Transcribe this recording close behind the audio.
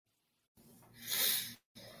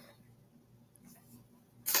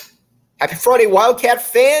Happy Friday, Wildcat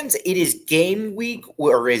fans. It is game week,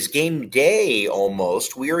 or is game day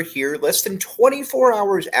almost. We are here less than 24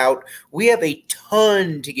 hours out. We have a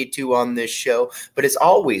ton to get to on this show. But as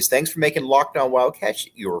always, thanks for making Locked On Wildcats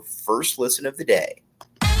your first listen of the day.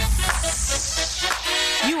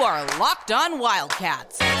 You are Locked On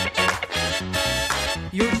Wildcats,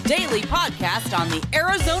 your daily podcast on the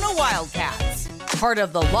Arizona Wildcats. Part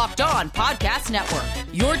of the Locked On Podcast Network,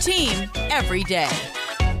 your team every day.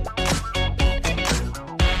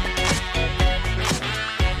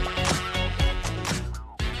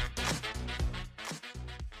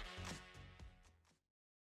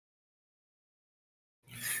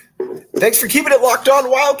 Thanks for keeping it locked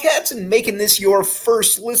on, Wildcats, and making this your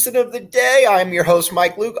first listen of the day. I'm your host,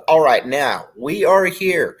 Mike Luke. All right, now we are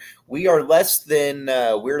here. We are less than,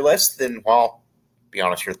 well, be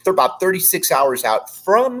honest here, about 36 hours out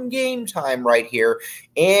from game time right here.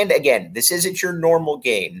 And again, this isn't your normal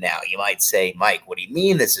game. Now, you might say, Mike, what do you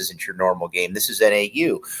mean this isn't your normal game? This is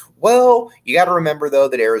NAU. Well, you got to remember, though,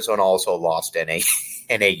 that Arizona also lost NAU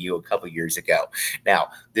a couple years ago. Now,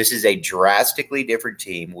 this is a drastically different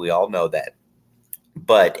team. We all know that.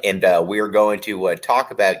 But we are going to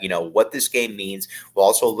talk about, what this game means. We'll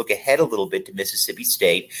also look ahead a little bit to Mississippi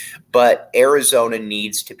State. But Arizona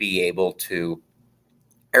needs to be able to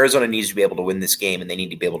win this game, and they need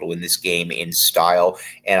to be able to win this game in style.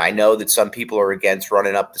 And I know that some people are against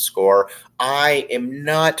running up the score. I am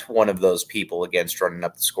not one of those people against running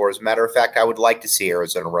up the score. As a matter of fact, I would like to see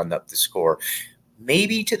Arizona run up the score,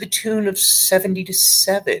 maybe to the tune of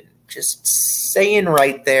 70-7. Just saying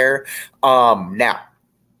right there. Now,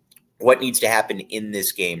 what needs to happen in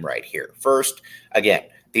this game right here? First, again,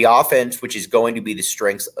 the offense, which is going to be the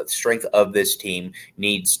strength of this team,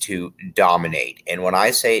 needs to dominate. And when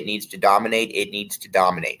I say it needs to dominate, it needs to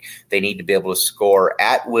dominate. They need to be able to score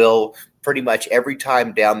at will pretty much every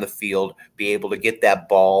time down the field, be able to get that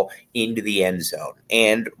ball into the end zone.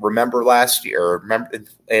 And remember last year,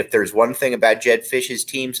 if there's one thing about Jed Fish's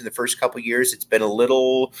teams in the first couple of years, it's been a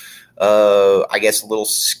little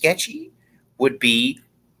sketchy, would be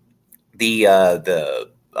the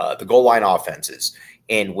goal line offenses.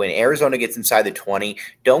 And when Arizona gets inside the 20,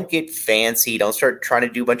 don't get fancy. Don't start trying to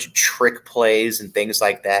do a bunch of trick plays and things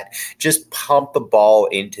like that. Just pump the ball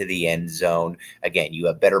into the end zone. Again, you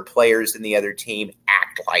have better players than the other team.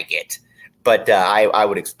 Act like it. But I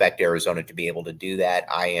would expect Arizona to be able to do that.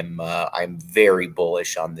 I'm very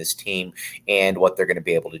bullish on this team and what they're going to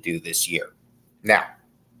be able to do this year. Now,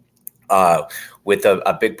 with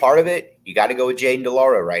a big part of it, you got to go with Jayden de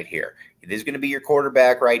Laura right here. This is going to be your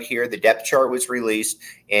quarterback right here. The depth chart was released.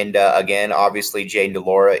 And again, obviously, Jayden de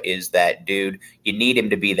Laura is that dude. You need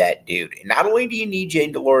him to be that dude. And not only do you need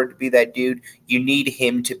Jayden de Laura to be that dude, you need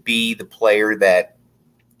him to be the player that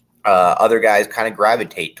other guys kind of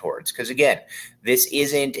gravitate towards. Because again, this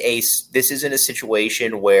isn't a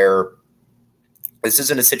situation where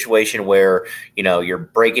you're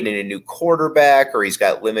breaking in a new quarterback or he's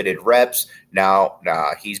got limited reps. Nah,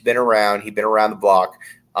 he's been around. He's been around the block.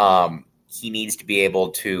 He needs to be able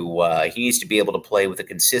to play with a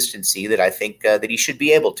consistency that I think that he should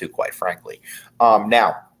be able to, quite frankly.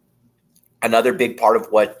 Now, another big part of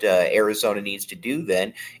what Arizona needs to do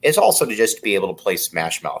then is also to just be able to play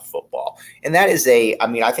smash mouth football, and that is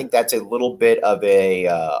I think that's a little bit of a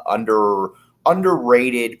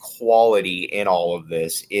underrated quality in all of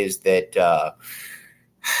this, is that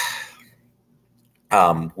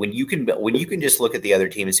when you can just look at the other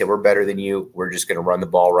team and say, we're better than you, we're just going to run the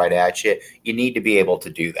ball right at you, you need to be able to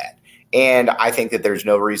do that. And I think that there's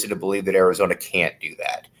no reason to believe that Arizona can't do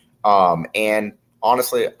that. And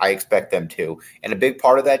honestly, I expect them to. And a big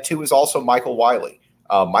part of that too is also Michael Wiley.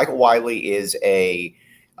 Michael Wiley is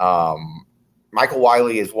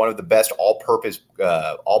one of the best all-purpose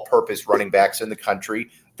running backs in the country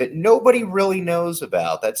that nobody really knows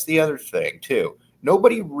about. That's the other thing too.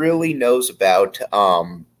 Nobody really knows about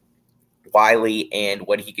Wiley and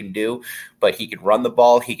what he can do, but he can run the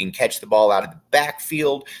ball. He can catch the ball out of the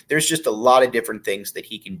backfield. There's just a lot of different things that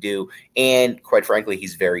he can do, and quite frankly,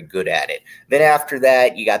 he's very good at it. Then after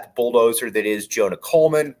that, you got the bulldozer that is Jonah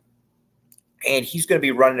Coleman, and he's going to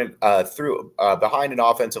be running through behind an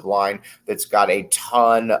offensive line that's got a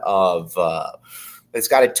ton of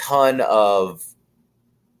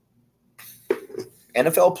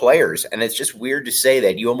NFL players. And it's just weird to say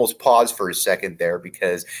that. You almost pause for a second there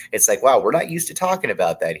because it's like, wow, we're not used to talking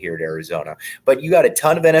about that here at Arizona. But you got a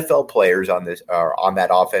ton of NFL players on that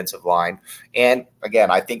offensive line. And again,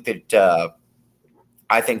 I think that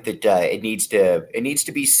it needs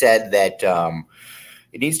to be said that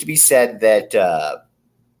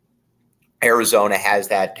Arizona has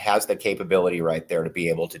the capability right there to be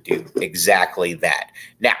able to do exactly that.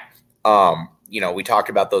 Now, we talked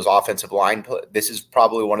about those offensive line. This is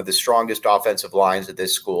probably one of the strongest offensive lines that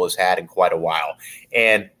this school has had in quite a while.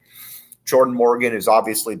 And Jordan Morgan is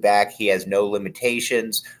obviously back. He has no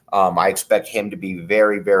limitations. I expect him to be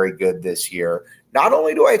very, very good this year. Not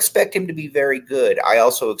only do I expect him to be very good, I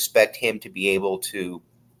also expect him to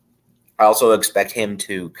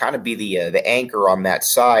kind of be the anchor on that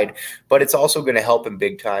side, but it's also going to help him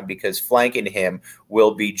big time because flanking him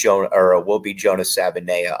will be Jonas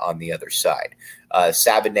Sabanea on the other side.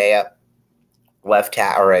 Sabanea,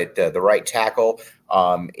 the right tackle,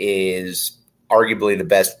 is arguably the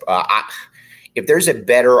best. If there's a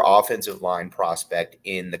better offensive line prospect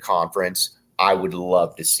in the conference, I would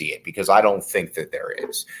love to see it because I don't think that there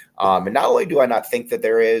is. And not only do I not think that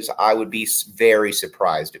there is, I would be very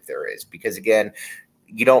surprised if there is because, again,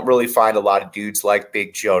 you don't really find a lot of dudes like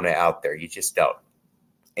Big Jonah out there. You just don't.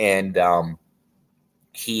 And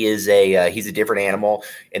he's a different animal.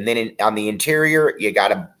 And then on the interior, you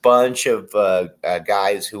got a bunch of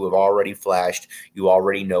guys who have already flashed. You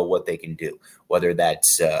already know what they can do, whether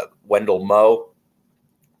that's Wendell Moe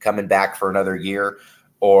coming back for another year,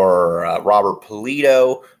 or Robert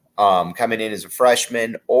Polito coming in as a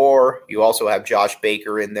freshman, or you also have Josh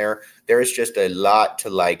Baker in there. There's just a lot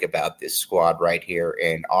to like about this squad right here.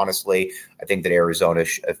 And honestly, I think that Arizona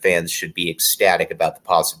fans should be ecstatic about the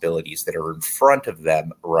possibilities that are in front of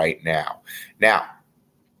them right now. Now,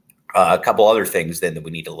 a couple other things then that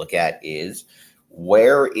we need to look at is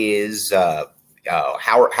how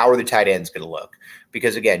are the tight ends going to look?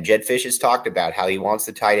 Because, again, Jed Fish has talked about how he wants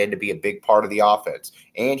the tight end to be a big part of the offense.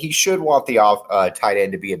 And he should want the tight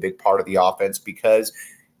end to be a big part of the offense because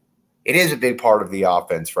it is a big part of the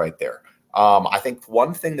offense right there. I think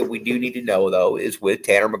one thing that we do need to know, though, is with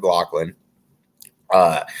Tanner McLaughlin,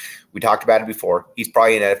 we talked about it before. He's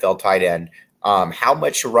probably an NFL tight end. How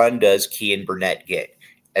much run does Kean Burnett get,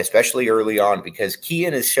 especially early on? Because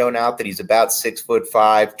Kean has shown out that he's about 6'5",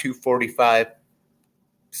 245,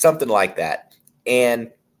 something like that. And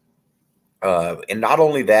not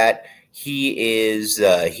only that, he's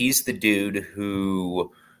the dude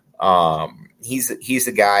who he's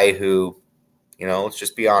the guy who, let's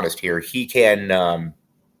just be honest here. He can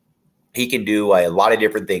do a lot of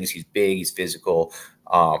different things. He's big, he's physical,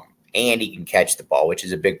 and he can catch the ball, which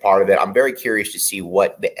is a big part of it. I'm very curious to see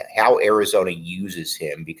how Arizona uses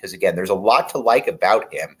him because, again, there's a lot to like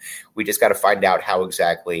about him. We just got to find out how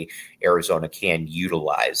exactly Arizona can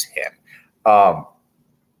utilize him.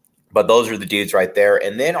 But those are the dudes right there.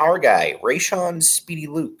 And then our guy, Rayshon Speedy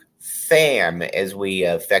Luke, Fam, as we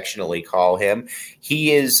affectionately call him.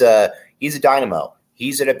 He's a dynamo.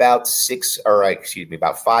 He's at about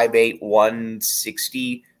 5'8",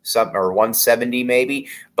 160 something, or 170 maybe.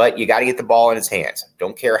 But you got to get the ball in his hands.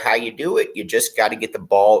 Don't care how you do it. You just got to get the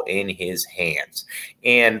ball in his hands.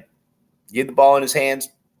 And get the ball in his hands,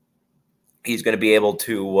 he's going to be able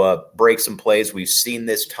to break some plays. We've seen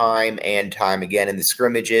this time and time again in the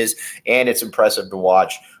scrimmages, and it's impressive to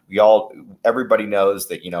watch. Everybody knows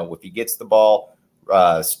that, if he gets the ball,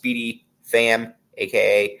 Speedy Fam,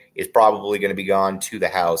 a.k.a., is probably going to be gone to the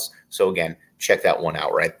house. So, again, check that one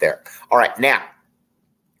out right there. All right, now,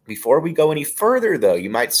 before we go any further, though, you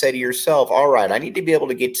might say to yourself, all right, I need to be able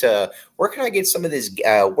to get to where can I get some of this?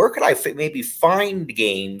 Where could I maybe find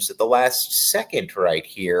games at the last second right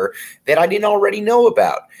here that I didn't already know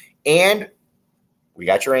about? And we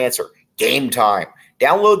got your answer. Game Time.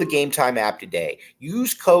 Download the Game Time app today.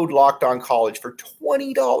 Use code LOCKEDONCollege for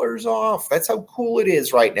 $20 off. That's how cool it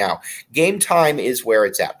is right now. Game Time is where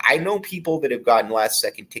it's at. I know people that have gotten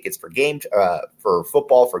last-second tickets for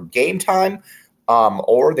football for Game Time.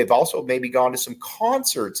 Or they've also maybe gone to some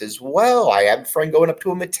concerts as well. I have a friend going up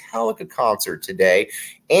to a Metallica concert today,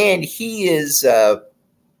 and he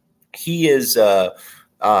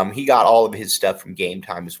got all of his stuff from Game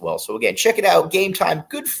Time as well. So again, check it out. Game Time,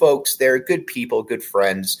 good folks there, good people, good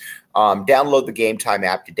friends. Download the Game Time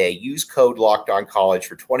app today. Use code LOCKEDONCollege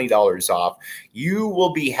for $20 off. You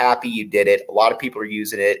will be happy you did it. A lot of people are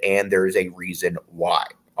using it, and there's a reason why.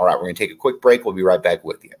 All right, we're going to take a quick break. We'll be right back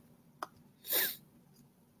with you.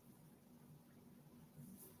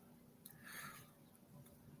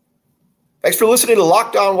 Thanks for listening to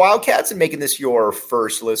Locked On Wildcats and making this your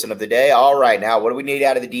first listen of the day. All right, now what do we need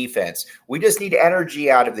out of the defense? We just need energy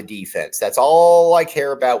out of the defense. That's all I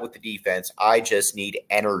care about with the defense. I just need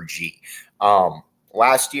energy.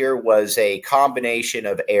 Last year was a combination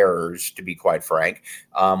of errors, to be quite frank,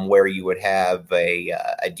 where you would have a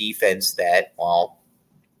defense that,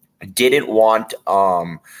 didn't want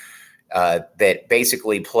that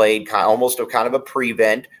basically played almost a kind of a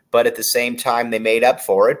prevent, but at the same time, they made up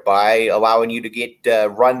for it by allowing you to get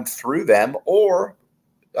run through them or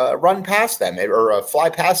run past them or fly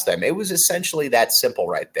past them. It was essentially that simple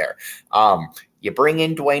right there. You bring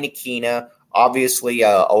in Dwayne Aquina, obviously,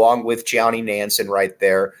 along with Johnny Nansen right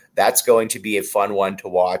there. That's going to be a fun one to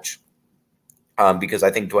watch. Because I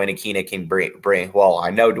think Dwayne Aquina can bring. Well, I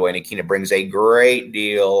know Dwayne Aquina brings a great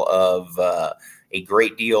deal of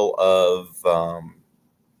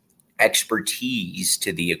expertise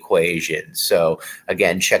to the equation. So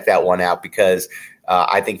again, check that one out because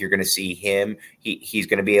I think you're going to see him. He's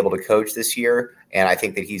going to be able to coach this year, and I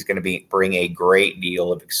think that he's going to bring a great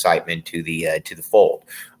deal of excitement to the fold.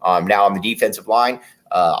 Now on the defensive line,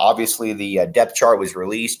 obviously the depth chart was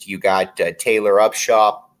released. You got Taylor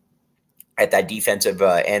Upshaw at that defensive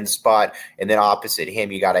end spot. And then opposite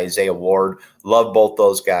him, you got Isaiah Ward. Love both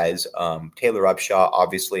those guys. Taylor Upshaw,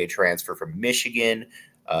 obviously a transfer from Michigan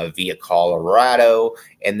via Colorado.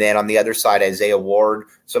 And then on the other side, Isaiah Ward,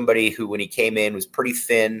 somebody who when he came in was pretty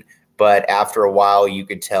thin, but after a while you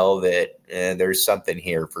could tell that there's something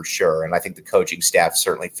here for sure. And I think the coaching staff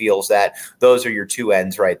certainly feels that. Those are your two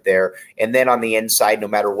ends right there. And then on the inside, no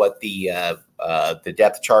matter what the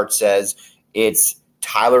depth chart says, it's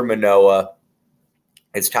Tyler Manoa.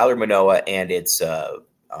 It's Tyler Manoa and it's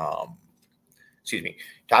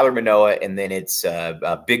Tyler Manoa, and then it's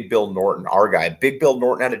Big Bill Norton, our guy, Big Bill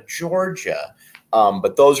Norton out of Georgia.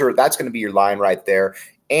 But that's going to be your line right there.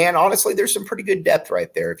 And honestly, there's some pretty good depth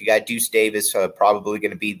right there. If you got Deuce Davis, probably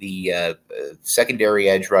going to be the secondary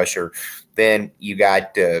edge rusher. Then you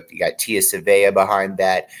got Tia Savea behind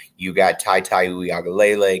that. You got Tai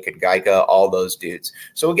Uiagalelei, Kangaika, all those dudes.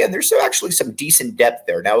 So again, there's actually some decent depth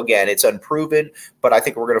there. Now again, it's unproven, but I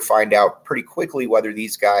think we're going to find out pretty quickly whether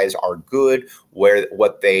these guys are good,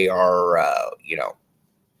 what they are,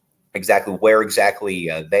 exactly where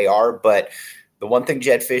they are, but. The one thing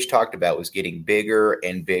Jedd Fisch talked about was getting bigger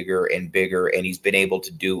and bigger and bigger, and he's been able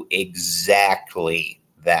to do exactly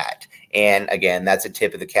that. And again, that's a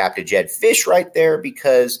tip of the cap to Jedd Fisch right there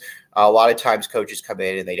because a lot of times coaches come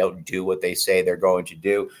in and they don't do what they say they're going to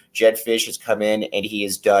do. Jedd Fisch has come in and he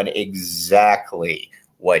has done exactly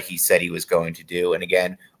what he said he was going to do. And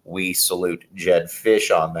again, we salute Jedd Fisch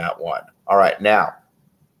on that one. All right, now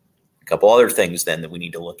a couple other things then that we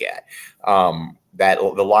need to look at. That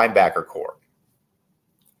the linebacker core.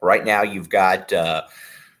 Right now you've got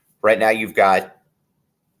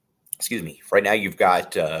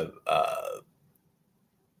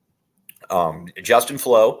Justin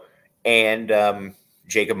Flo and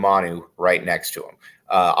Jacob Manu right next to him.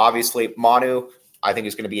 Obviously, Manu, I think,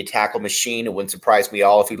 is going to be a tackle machine. It wouldn't surprise me at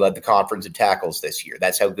all if he led the conference in tackles this year.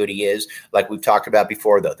 That's how good he is. Like we've talked about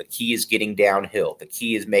before, though, the key is getting downhill. The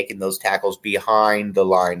key is making those tackles behind the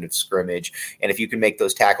line of scrimmage. And if you can make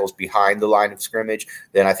those tackles behind the line of scrimmage,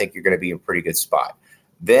 then I think you're going to be in a pretty good spot.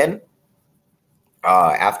 Then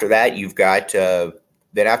after that, you've got a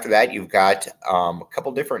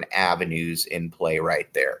couple different avenues in play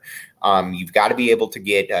right there. You've got to be able to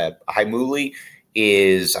get Haimuli.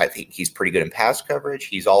 I think he's pretty good in pass coverage.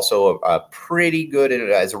 He's also a pretty good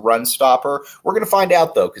as a run stopper. We're going to find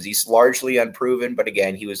out though, because he's largely unproven. But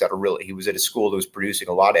again, he was at a school that was producing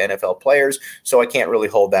a lot of NFL players, so I can't really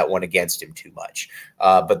hold that one against him too much.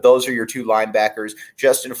 But those are your two linebackers.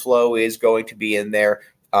 Justin Flo is going to be in there.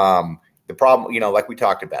 The problem, like we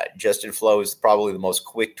talked about, Justin Flo is probably the most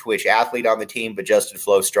quick twitch athlete on the team, but Justin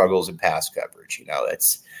Flo struggles in pass coverage.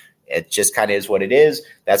 It just kind of is what it is.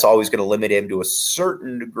 That's always going to limit him to a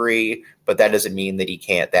certain degree, but that doesn't mean that he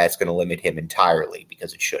can't. That's going to limit him entirely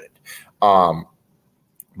because it shouldn't.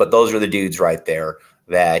 But those are the dudes right there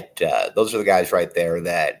those are the guys right there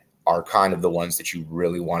that are kind of the ones that you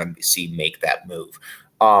really want to see make that move.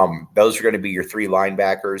 Those are going to be your three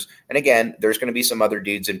linebackers. And again, there's going to be some other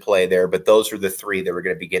dudes in play there, but those are the three that are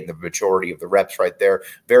going to be getting the majority of the reps right there.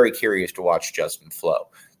 Very curious to watch Justin Flo.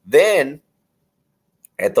 Then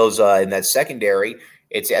at those in that secondary,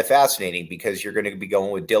 it's fascinating because you're going to be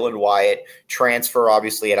going with Dylan Wyatt, transfer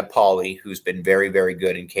obviously at a Poly, who's been very, very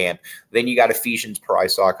good in camp. Then you got Ephesians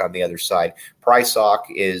Prysock on the other side. Prysock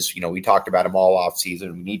is, we talked about him all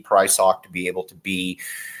offseason. We need Prysock to be able to be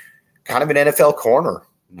kind of an NFL corner.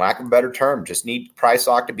 Lack of a better term, just need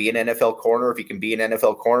Prysock to be an NFL corner. If he can be an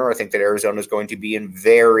NFL corner, I think that Arizona is going to be in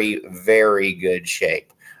very, very good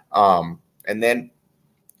shape. And then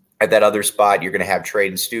at that other spot, you're going to have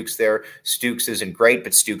Traden Stukes there. Stukes isn't great,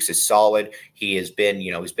 but Stukes is solid. He has been,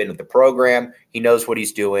 he's been with the program. He knows what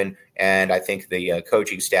he's doing. And I think the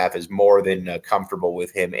coaching staff is more than comfortable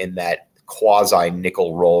with him in that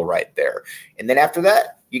quasi-nickel role right there. And then after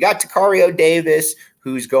that, you got Takario Davis,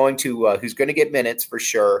 who's going to get minutes for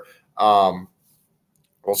sure.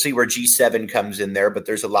 We'll see where G7 comes in there, but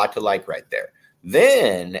there's a lot to like right there.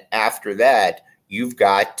 Then after that, you've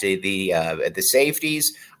got the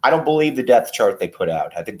safeties. I don't believe the depth chart they put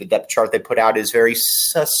out. I think the depth chart they put out is very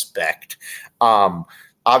suspect.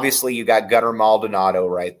 Obviously, you got Gunnar Maldonado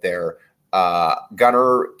right there.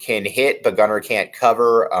 Gunnar can hit, but Gunnar can't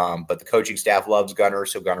cover. But the coaching staff loves Gunnar,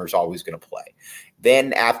 so Gunnar's always going to play.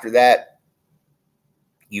 Then after that,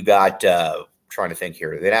 you got trying to think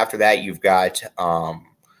here. Then after that, you've got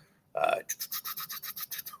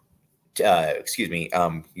you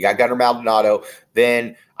got Gunnar Maldonado.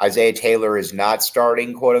 Then Isaiah Taylor is not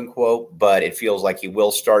starting, quote unquote, but it feels like he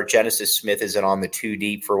will start. Genesis Smith isn't on the 2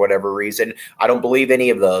 deep for whatever reason. I don't believe any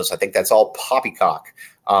of those. I think that's all poppycock.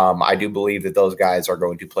 I do believe that those guys are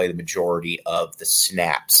going to play the majority of the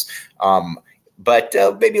snaps. But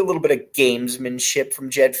maybe a little bit of gamesmanship from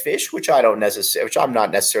Jed Fish, which I'm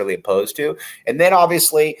not necessarily opposed to. And then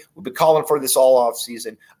obviously we've been calling for this all off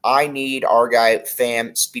season. I need our guy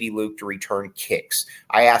Fam Speedy Luke to return kicks.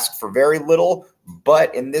 I asked for very little,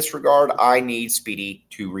 but in this regard, I need Speedy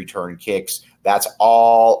to return kicks. That's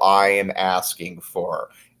all I am asking for.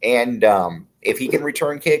 And if he can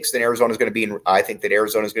return kicks, then Arizona's going to be I think that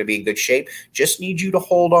Arizona's going to be in good shape. Just need you to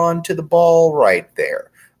hold on to the ball right there.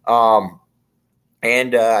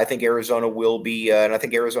 And I think Arizona will be,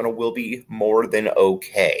 more than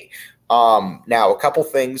okay. Now, a couple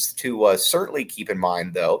things to certainly keep in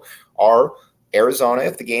mind, though, are Arizona,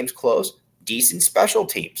 if the game's close, decent special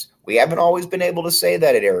teams. We haven't always been able to say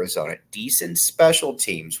that at Arizona. Decent special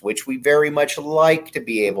teams, which we very much like to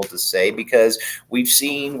be able to say because we've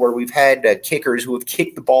seen where we've had kickers who have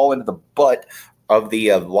kicked the ball into the butt of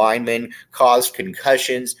the linemen, caused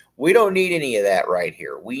concussions. We don't need any of that right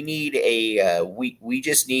here. We need we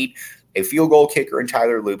just need a field goal kicker in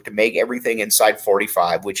Tyler Loop to make everything inside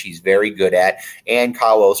 45, which he's very good at. And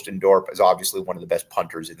Kyle Ostendorp is obviously one of the best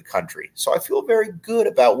punters in the country. So I feel very good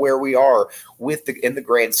about where we are in the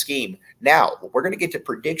grand scheme. Now, we're going to get to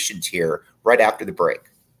predictions here right after the break.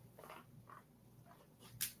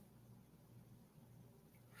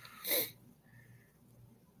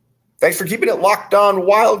 Thanks for keeping it locked on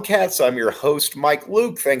Wildcats. I'm your host, Mike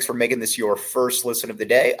Luke. Thanks for making this your first listen of the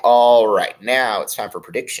day. All right, now it's time for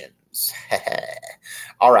predictions.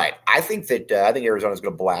 All right, I think Arizona's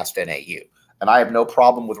going to blast NAU, and I have no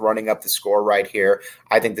problem with running up the score right here.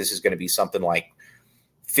 I think this is going to be something like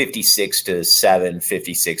 56-7,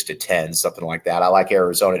 56-10, something like that. I like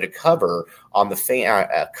Arizona to cover on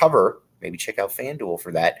the cover. Maybe check out FanDuel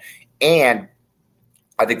for that, and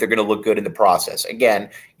I think they're going to look good in the process.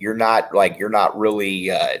 Again, it's not going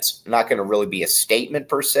to really be a statement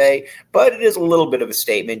per se, but it is a little bit of a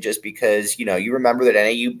statement just because, you remember that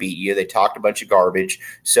NAU beat you. They talked a bunch of garbage.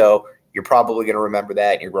 So you're probably going to remember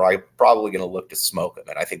that. And you're probably going to look to smoke them.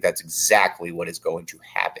 And I think that's exactly what is going to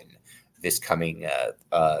happen this coming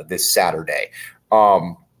this Saturday.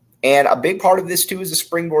 And a big part of this too is a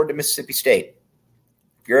springboard to Mississippi State.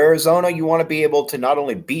 If you're Arizona, you want to be able to not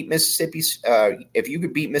only beat Mississippi. If you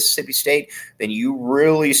could beat Mississippi State, then you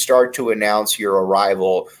really start to announce your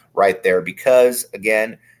arrival right there. Because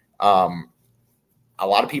again, a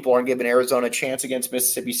lot of people aren't giving Arizona a chance against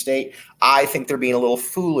Mississippi State. I think they're being a little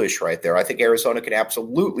foolish right there. I think Arizona can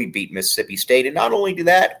absolutely beat Mississippi State. And not only do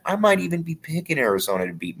that, I might even be picking Arizona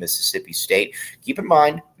to beat Mississippi State. Keep in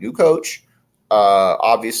mind, new coach,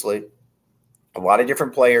 obviously, a lot of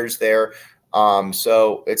different players there.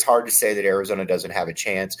 So it's hard to say that Arizona doesn't have a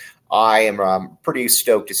chance. I am pretty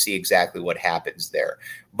stoked to see exactly what happens there.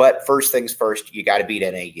 But first things first, you got to beat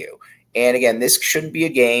NAU. And again, this shouldn't be a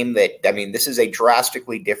game this is a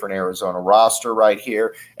drastically different Arizona roster right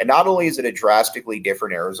here. And not only is it a drastically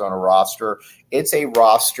different Arizona roster, it's a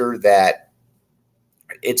roster that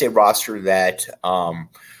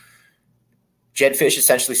Jed Fish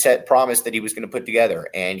essentially promised that he was going to put together,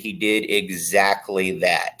 and he did exactly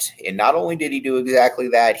that. And not only did he do exactly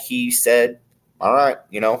that, he said, all right,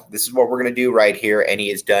 this is what we're going to do right here, and he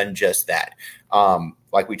has done just that.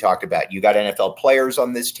 Like we talked about, you got NFL players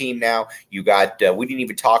on this team now. You got we didn't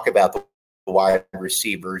even talk about the wide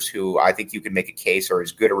receivers, who I think you can make a case are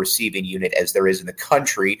as good a receiving unit as there is in the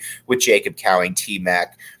country with Jacob Cowing,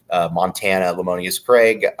 T-Mac, Montana, Lamonius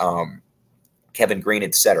Craig, Kevin Green,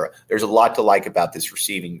 etc. There's a lot to like about this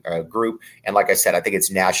receiving group, and like I said, I think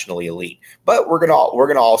it's nationally elite. But we're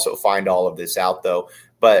gonna also find all of this out, though.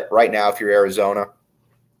 But right now, if you're Arizona,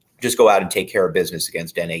 just go out and take care of business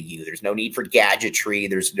against NAU. There's no need for gadgetry.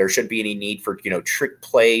 There shouldn't be any need for trick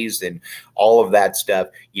plays and all of that stuff.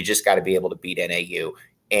 You just got to be able to beat NAU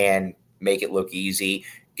and make it look easy.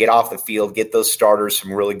 Get off the field, get those starters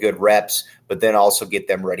some really good reps, but then also get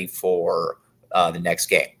them ready for the next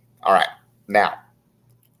game. All right. Now,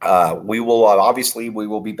 We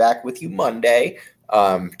will be back with you Monday.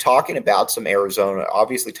 Talking about some Arizona,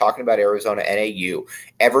 obviously talking about Arizona NAU,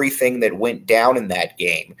 everything that went down in that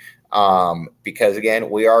game. Because again,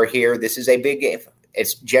 we are here. This is a big game.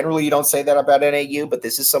 It's generally, you don't say that about NAU, but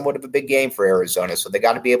this is somewhat of a big game for Arizona. So they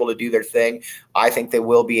got to be able to do their thing. I think they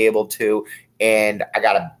will be able to. And I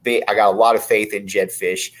got a lot of faith in Jed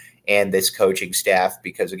Fish and this coaching staff,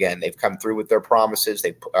 because again, they've come through with their promises.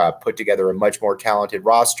 They put together a much more talented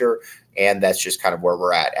roster. And that's just kind of where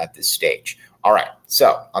we're at this stage. All right.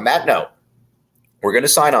 So on that note, we're going to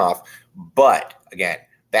sign off. But again,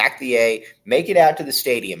 back the A, make it out to the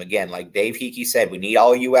stadium. Again, like Dave Hickey said, we need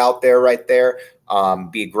all you out there right there.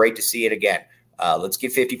 Be great to see it again. Let's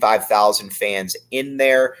get 55,000 fans in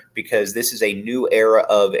there, because this is a new era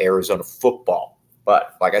of Arizona football.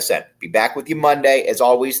 But like I said, be back with you Monday. As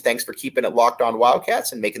always, thanks for keeping it locked on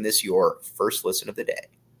Wildcats and making this your first listen of the day.